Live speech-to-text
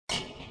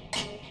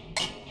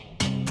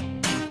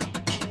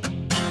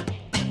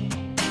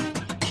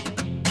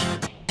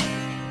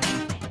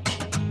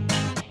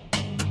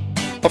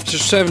After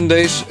 7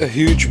 days, a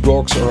huge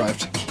box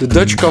arrived. The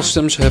Dutch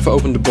customs have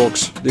opened the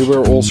box. They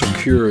were also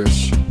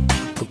curious.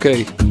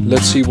 Okay,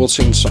 let's see what's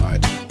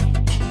inside.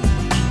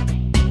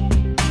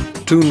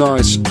 2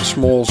 nice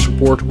small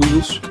support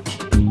wheels.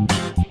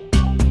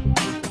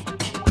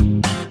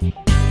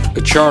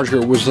 A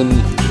charger with an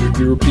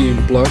European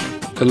plug.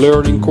 A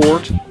learning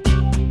cord.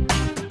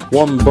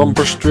 1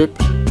 bumper strip.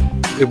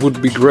 It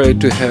would be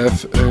great to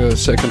have a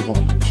second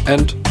one.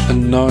 And a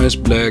nice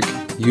black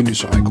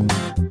unicycle.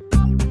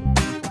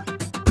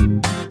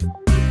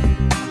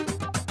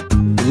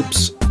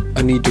 Oops,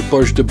 I need to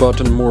push the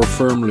button more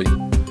firmly.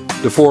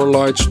 The 4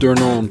 lights turn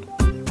on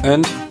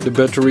and the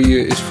battery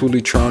is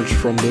fully charged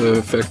from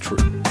the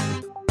factory.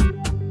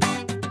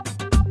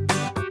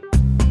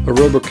 A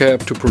rubber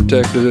cap to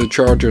protect the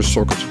charger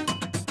socket.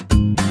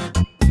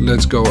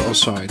 Let's go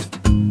outside.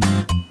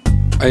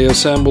 I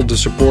assembled the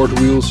support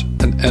wheels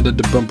and added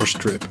the bumper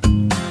strip.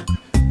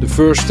 The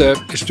first step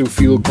is to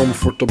feel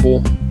comfortable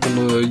on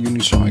the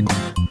unicycle.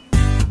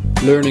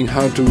 Learning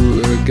how to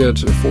get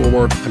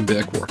forward and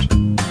backward.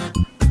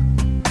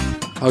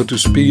 How to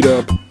speed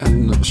up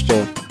and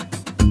stop.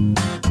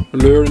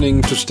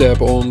 Learning to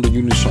step on the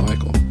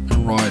unicycle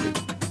and ride it.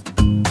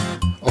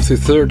 After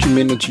 30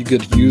 minutes you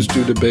get used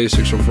to the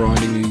basics of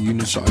riding a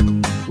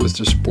unicycle with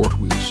the support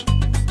wheels.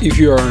 If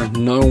you are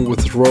known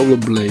with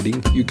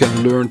rollerblading, you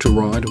can learn to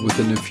ride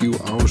within a few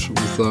hours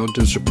without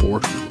the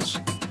support wheels.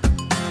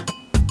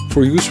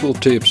 For useful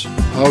tips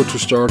how to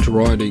start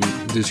riding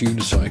this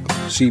unicycle,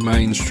 see my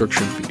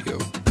instruction video.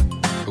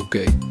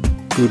 Okay,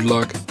 good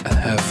luck and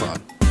have fun.